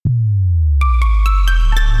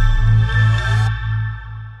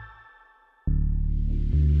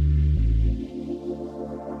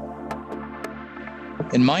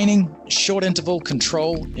In mining, short interval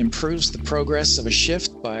control improves the progress of a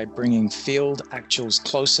shift by bringing field actuals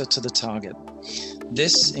closer to the target.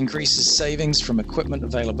 This increases savings from equipment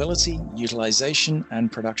availability, utilization,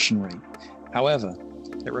 and production rate. However,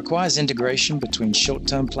 it requires integration between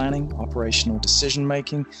short-term planning, operational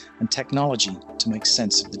decision-making, and technology to make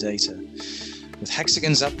sense of the data. With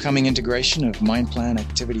Hexagon's upcoming integration of MinePlan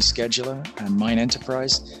Activity Scheduler and Mine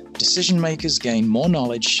Enterprise, decision makers gain more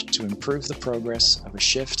knowledge to improve the progress of a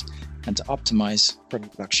shift and to optimize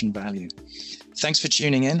production value. Thanks for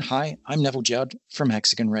tuning in. Hi, I'm Neville Judd from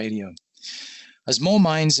Hexagon Radio. As more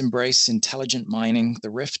mines embrace intelligent mining, the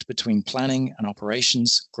rift between planning and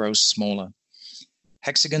operations grows smaller.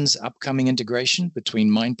 Hexagon's upcoming integration between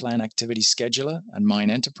MinePlan Activity Scheduler and Mine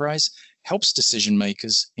Enterprise helps decision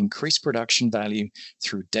makers increase production value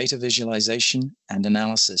through data visualization and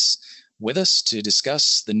analysis. With us to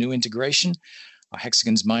discuss the new integration are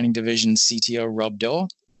Hexagon's Mining Division CTO Rob Daw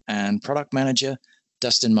and Product Manager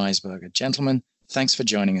Dustin Meisberger. Gentlemen, thanks for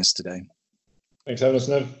joining us today. Thanks for having us,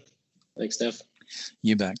 Nev. Thanks, Nev.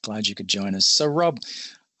 You bet. Glad you could join us. So, Rob,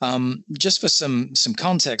 just for some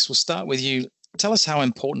context, we'll start with you. Tell us how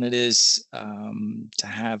important it is to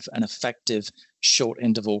have an effective short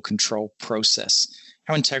interval control process.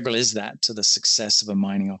 How integral is that to the success of a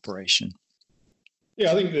mining operation?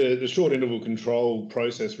 Yeah, I think the short interval control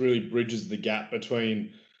process really bridges the gap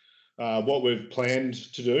between what we've planned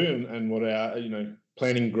to do and what our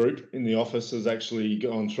planning group in the office has actually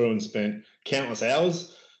gone through and spent countless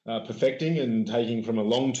hours perfecting and taking from a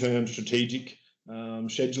long-term strategic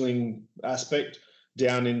scheduling aspect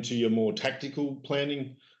down into your more tactical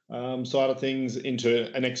planning side of things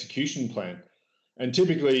into an execution plan. And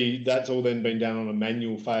typically that's all then been done on a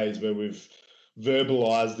manual phase where we've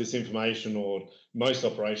verbalized this information, or most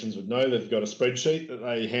operations would know they've got a spreadsheet that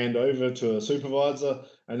they hand over to a supervisor,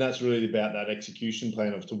 and that's really about that execution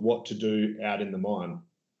plan of to what to do out in the mine.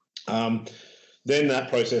 Then that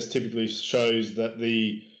process typically shows that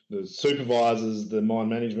the supervisors, the mine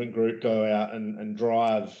management group go out and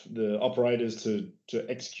drive the operators to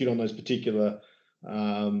execute on those particular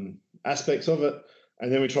aspects of it.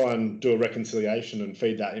 And then we try and do a reconciliation and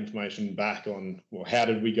feed that information back on, well, how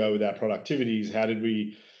did we go with our productivities? How did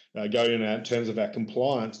we go in terms of our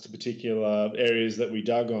compliance to particular areas that we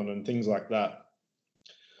dug on and things like that?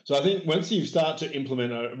 So I think once you start to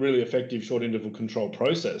implement a really effective short interval control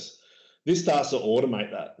process, this starts to automate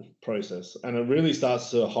that process, and it really starts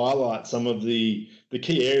to highlight some of the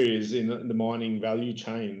key areas in the mining value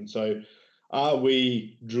chain. So are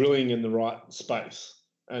we drilling in the right space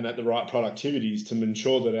and at the right productivities to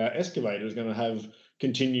ensure that our excavator is going to have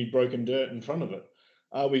continued broken dirt in front of it?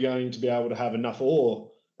 Are we going to be able to have enough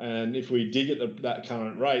ore? And if we dig at that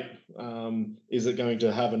current rate, is it going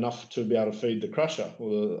to have enough to be able to feed the crusher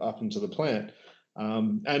or up into the plant?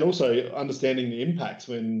 And also understanding the impacts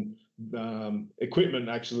when equipment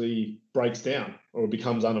actually breaks down or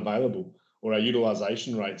becomes unavailable, or our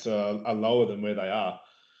utilization rates are lower than where they are.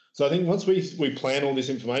 So I think once we plan all this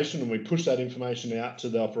information and we push that information out to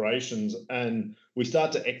the operations and we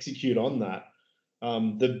start to execute on that,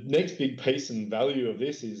 the next big piece and value of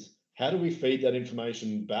this is how do we feed that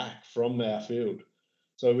information back from our field?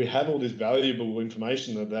 So we have all this valuable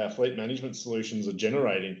information that our fleet management solutions are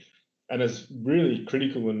generating, and it's really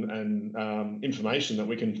critical and information that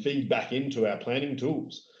we can feed back into our planning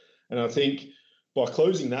tools. And I think by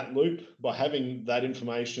closing that loop, by having that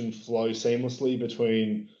information flow seamlessly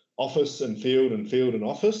between office and field and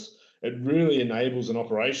office, it really enables an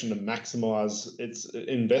operation to maximize its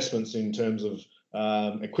investments in terms of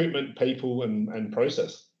equipment, people, and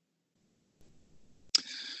process.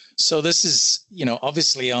 So this is,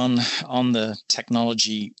 obviously on the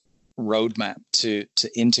technology roadmap to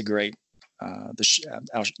integrate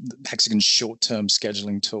our Hexagon's short-term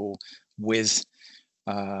scheduling tool with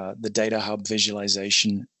the Data Hub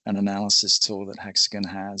visualization and analysis tool that Hexagon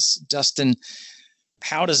has. Dustin,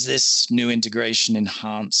 how does this new integration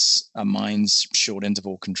enhance a mine's short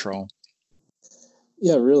interval control?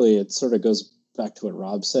 Yeah, really, it sort of goes back to what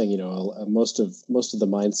Rob's saying. Most of the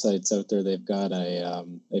mine sites out there, they've got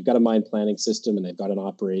a mine planning system and they've got an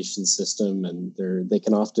operations system, and they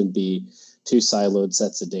can often be two siloed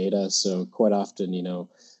sets of data. So quite often,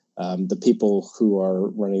 the people who are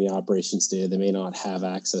running the operations data, they may not have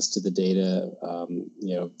access to the data,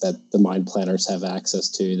 that the mine planners have access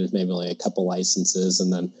to. There's maybe only a couple licenses,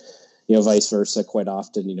 and then, vice versa. Quite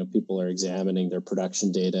often, people are examining their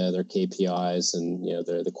production data, their KPIs, and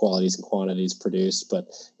the qualities and quantities produced, but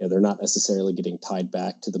they're not necessarily getting tied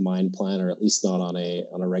back to the mine plan, or at least not on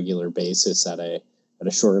a regular basis at a at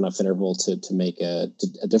a short enough interval to make a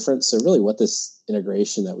difference. So really what this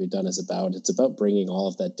integration that we've done is about, it's about bringing all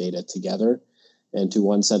of that data together into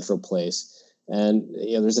one central place. And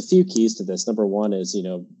there's a few keys to this. Number one is,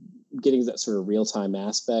 getting that sort of real-time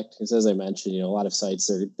aspect. Because as I mentioned, a lot of sites,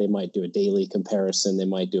 they might do a daily comparison. They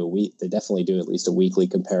might do they definitely do at least a weekly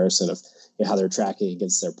comparison of how they're tracking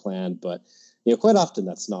against their plan. But, quite often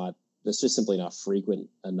that's just simply not frequent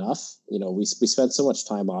enough. We spend so much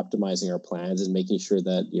time optimizing our plans and making sure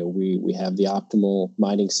that, we have the optimal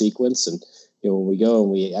mining sequence. And, when we go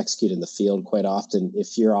and we execute in the field, quite often,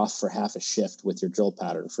 if you're off for half a shift with your drill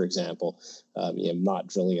pattern, for example, not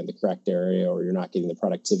drilling in the correct area, or you're not getting the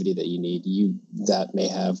productivity that you need, that may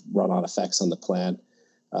have run-on effects on the plan,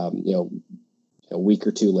 a week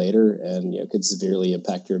or two later, and could severely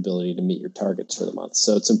impact your ability to meet your targets for the month.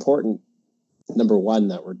 So it's important, number one,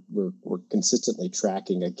 that we're consistently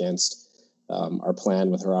tracking against our plan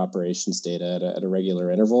with our operations data at a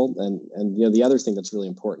regular interval. And the other thing that's really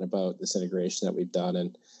important about this integration that we've done,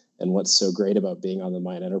 and what's so great about being on the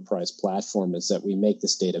Mine Enterprise platform, is that we make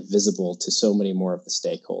this data visible to so many more of the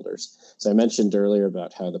stakeholders. So I mentioned earlier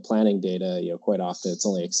about how the planning data, quite often it's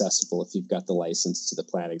only accessible if you've got the license to the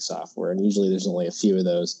planning software, and usually there's only a few of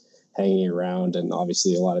those hanging around, and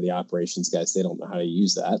obviously a lot of the operations guys, they don't know how to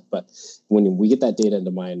use that. But when we get that data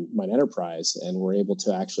into Mine Enterprise, and we're able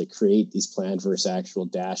to actually create these plan versus actual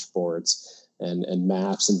dashboards and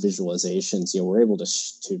maps and visualizations, we're able to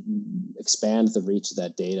expand the reach of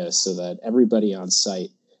that data so that everybody on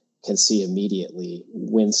site can see immediately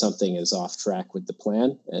when something is off track with the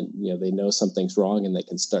plan, and they know something's wrong, and they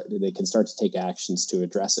can start to take actions to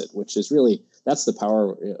address it. Which is really, that's the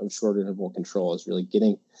power of short interval control, is really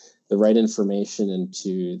getting the right information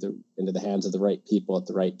into the hands of the right people at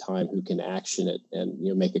the right time, who can action it and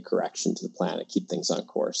make a correction to the plan and keep things on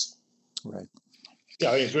course. Right. Yeah,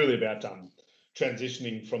 I think it's really about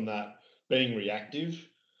transitioning from that being reactive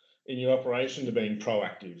in your operation to being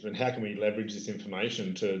proactive, and how can we leverage this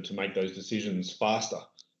information to make those decisions faster?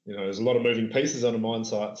 There's a lot of moving pieces on a mine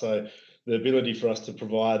site, so the ability for us to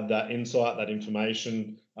provide that insight, that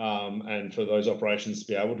information, and for those operations to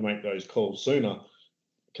be able to make those calls sooner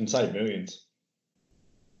can save millions.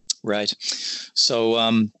 Right.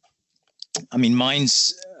 So,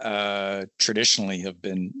 mines traditionally have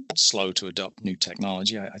been slow to adopt new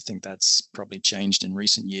technology. I think that's probably changed in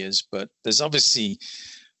recent years, but there's obviously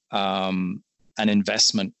an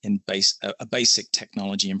investment in a basic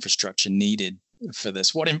technology infrastructure needed for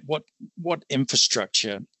this. What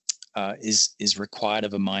infrastructure is required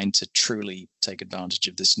of a mine to truly take advantage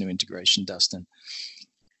of this new integration, Dustin?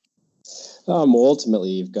 Ultimately,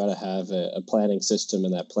 you've got to have a planning system,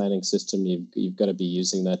 and that planning system, you've got to be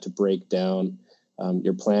using that to break down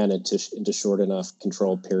your plan into short enough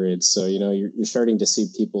control periods. So you're starting to see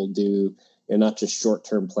people do not just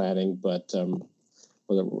short-term planning, but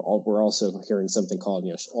we're also hearing something called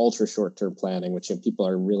ultra short-term planning, which people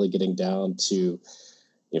are really getting down to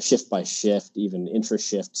shift by shift, even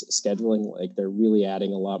intra-shift scheduling. Like, they're really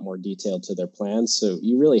adding a lot more detail to their plans. So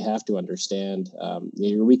you really have to understand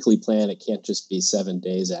your weekly plan. It can't just be 7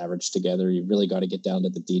 days averaged together. You've really got to get down to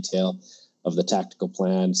the detail of the tactical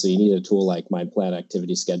plan. So you need a tool like Mine Plan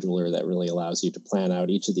Activity Scheduler that really allows you to plan out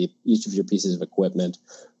each of your pieces of equipment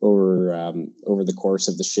over the course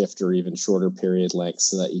of the shift, or even shorter period lengths,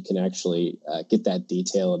 so that you can actually get that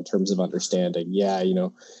detail in terms of understanding.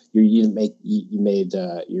 Your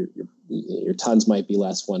tons might be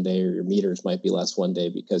less one day, or your meters might be less one day,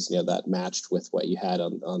 because that matched with what you had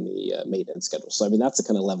on the maintenance schedule. So that's the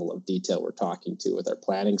kind of level of detail we're talking to with our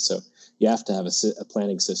planning. So you have to have a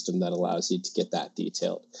planning system that allows you to get that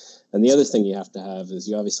detailed. And the other thing you have to have is,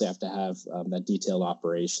 you obviously have to have that detailed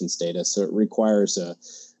operations data. So it requires a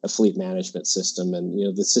fleet management system,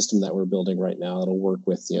 and the system that we're building right now, it'll work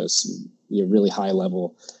with really high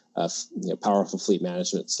level powerful fleet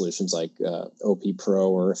management solutions like OP Pro,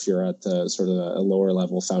 or if you're at the sort of a lower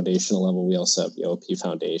level, foundational level, we also have the OP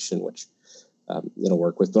Foundation, which it'll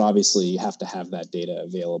work with. But obviously, you have to have that data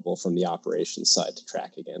available from the operations side to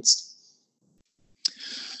track against.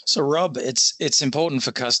 So, Rob, it's important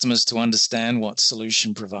for customers to understand what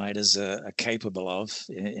solution providers are capable of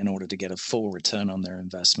in order to get a full return on their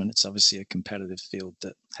investment. It's obviously a competitive field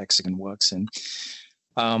that Hexagon works in.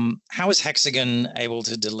 How is Hexagon able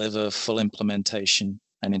to deliver full implementation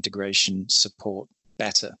and integration support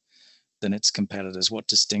better than its competitors? What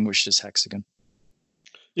distinguishes Hexagon?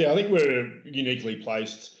 Yeah, I think we're uniquely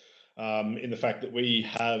placed in the fact that we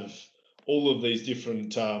have all of these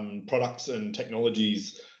different products and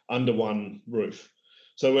technologies under one roof.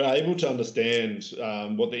 So we're able to understand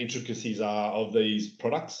what the intricacies are of these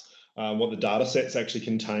products, what the data sets actually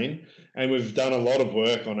contain. And we've done a lot of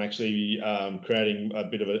work on actually creating a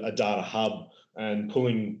bit of a data hub and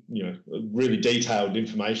pulling, really detailed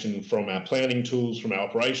information from our planning tools, from our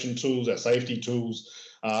operation tools, our safety tools,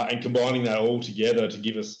 and combining that all together to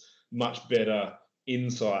give us much better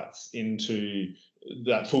insights into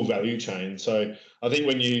that full value chain. So I think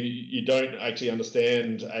when you don't actually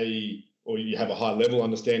understand or you have a high level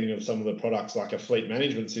understanding of some of the products like a fleet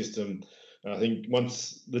management system, I think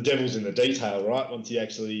once the devil's in the detail, right? Once you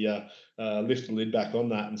actually lift the lid back on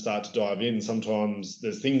that and start to dive in, sometimes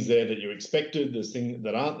there's things there that you expected, there's things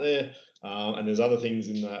that aren't there, and there's other things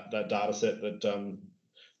in that data set that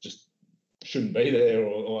just shouldn't be there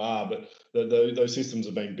or are, but those systems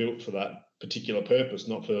are being built for that particular purpose,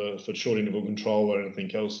 not for short interval control or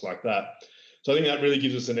anything else like that. So I think that really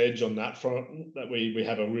gives us an edge on that front, that we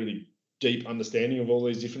have a really deep understanding of all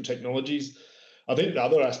these different technologies. I think the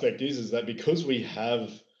other aspect is that because we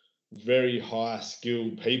have very high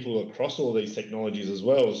skilled people across all these technologies as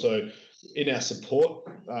well. So in our support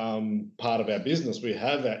part of our business, we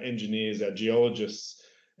have our engineers, our geologists,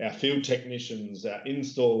 our field technicians, our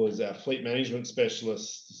installers, our fleet management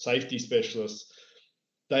specialists, safety specialists.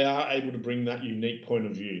 They are able to bring that unique point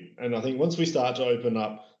of view. And I think once we start to open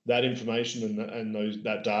up that information and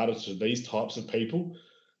that data to these types of people,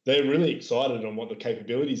 they're really excited on what the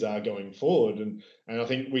capabilities are going forward. And I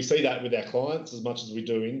think we see that with our clients as much as we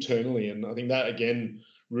do internally. And I think that, again,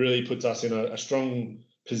 really puts us in a strong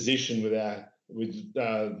position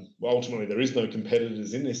ultimately there is no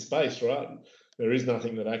competitors in this space, right? There is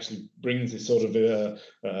nothing that actually brings this sort of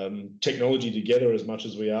technology together as much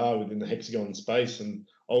as we are within the Hexagon space. And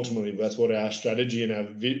ultimately, that's what our strategy and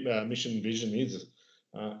our mission vision is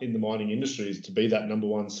in the mining industry, is to be that number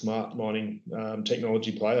one smart mining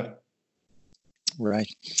technology player. Right.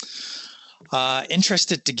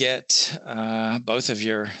 Interested to get both of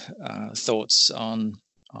your thoughts on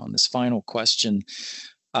this final question.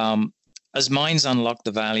 As mines unlock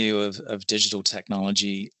the value of digital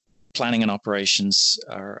technology, planning and operations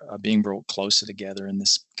are being brought closer together in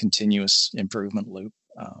this continuous improvement loop.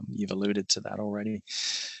 You've alluded to that already.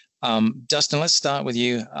 Dustin, let's start with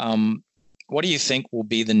you. What do you think will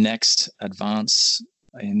be the next advance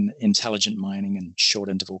in intelligent mining and short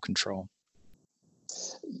interval control?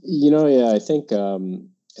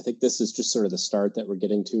 I think this is just sort of the start that we're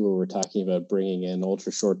getting to, where we're talking about bringing in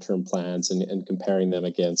ultra short-term plans and comparing them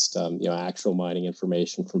against actual mining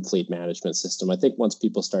information from fleet management system. I think once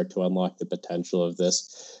people start to unlock the potential of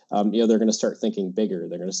this, they're going to start thinking bigger.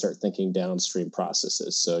 They're going to start thinking downstream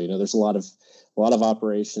processes. So there's a lot of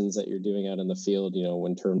operations that you're doing out in the field,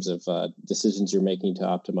 in terms of decisions you're making to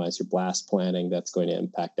optimize your blast planning, that's going to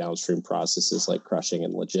impact downstream processes like crushing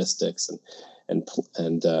and logistics and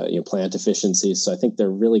plant efficiencies. So I think they're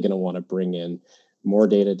really going to want to bring in more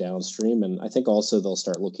data downstream, and I think also they'll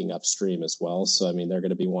start looking upstream as well. So I mean, they're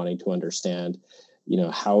going to be wanting to understand,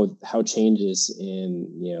 how changes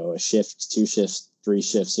in a shift, 2 shifts, 3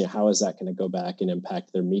 shifts, how is that going to go back and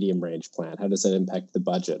impact their medium range plan? How does that impact the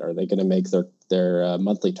budget? Are they going to make their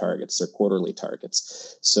monthly targets, their quarterly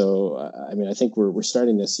targets? So I think we're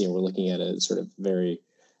starting this. We're looking at a sort of very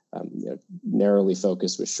narrowly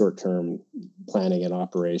focused with short-term planning and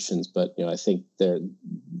operations, but I think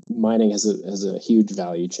mining has a huge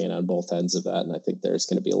value chain on both ends of that, and I think there's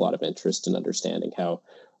going to be a lot of interest in understanding how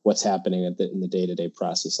what's happening in the day-to-day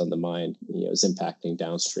process on the mine is impacting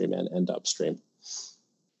downstream and upstream.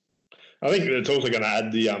 I think it's also going to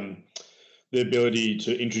add the ability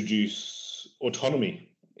to introduce autonomy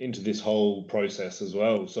into this whole process as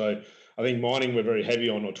well. So I think mining, we're very heavy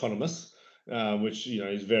on autonomous, which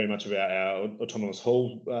is very much about our autonomous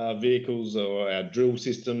haul vehicles or our drill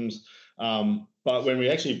systems. But when we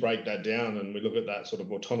actually break that down and we look at that sort of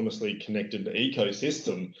autonomously connected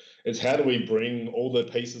ecosystem, it's how do we bring all the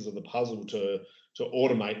pieces of the puzzle to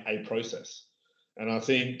automate a process. And I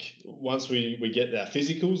think once we get our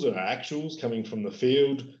physicals or our actuals coming from the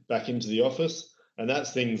field back into the office, and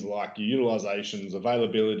that's things like utilizations,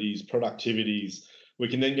 availabilities, productivities, we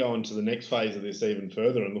can then go on to the next phase of this even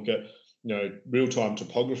further and look at real-time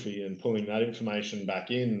topography and pulling that information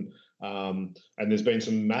back in. And there's been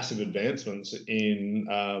some massive advancements in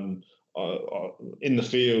the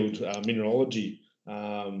field, mineralogy,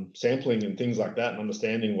 sampling and things like that, and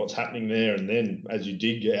understanding what's happening there. And then as you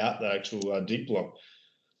dig out the actual dig block.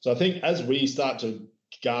 So I think as we start to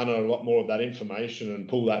garner a lot more of that information and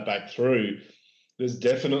pull that back through, there's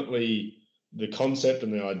definitely the concept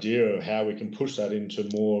and the idea of how we can push that into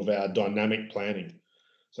more of our dynamic planning.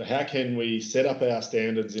 So how can we set up our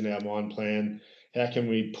standards in our mine plan? How can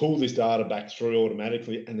we pull this data back through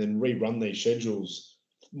automatically and then rerun these schedules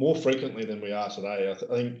more frequently than we are today. I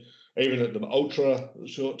think even at the ultra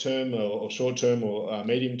short term or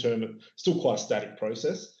medium term, it's still quite a static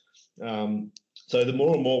process. So the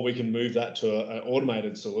more and more we can move that to an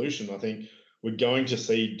automated solution, I think we're going to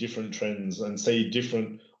see different trends and see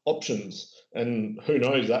different options. And who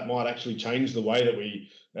knows, that might actually change the way that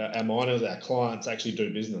we, our miners, our clients actually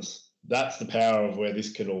do business. That's the power of where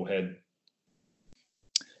this could all head.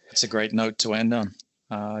 That's a great note to end on.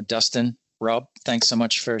 Dustin, Rob, thanks so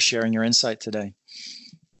much for sharing your insight today.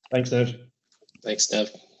 Thanks, Nev. Thanks, Nev.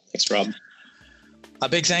 Thanks, Rob. A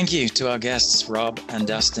big thank you to our guests, Rob and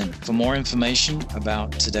Dustin. For more information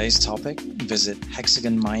about today's topic, visit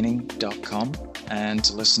hexagonmining.com. And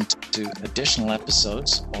to listen to additional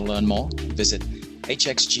episodes or learn more, visit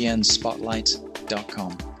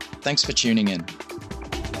hxgnspotlight.com. Thanks for tuning in.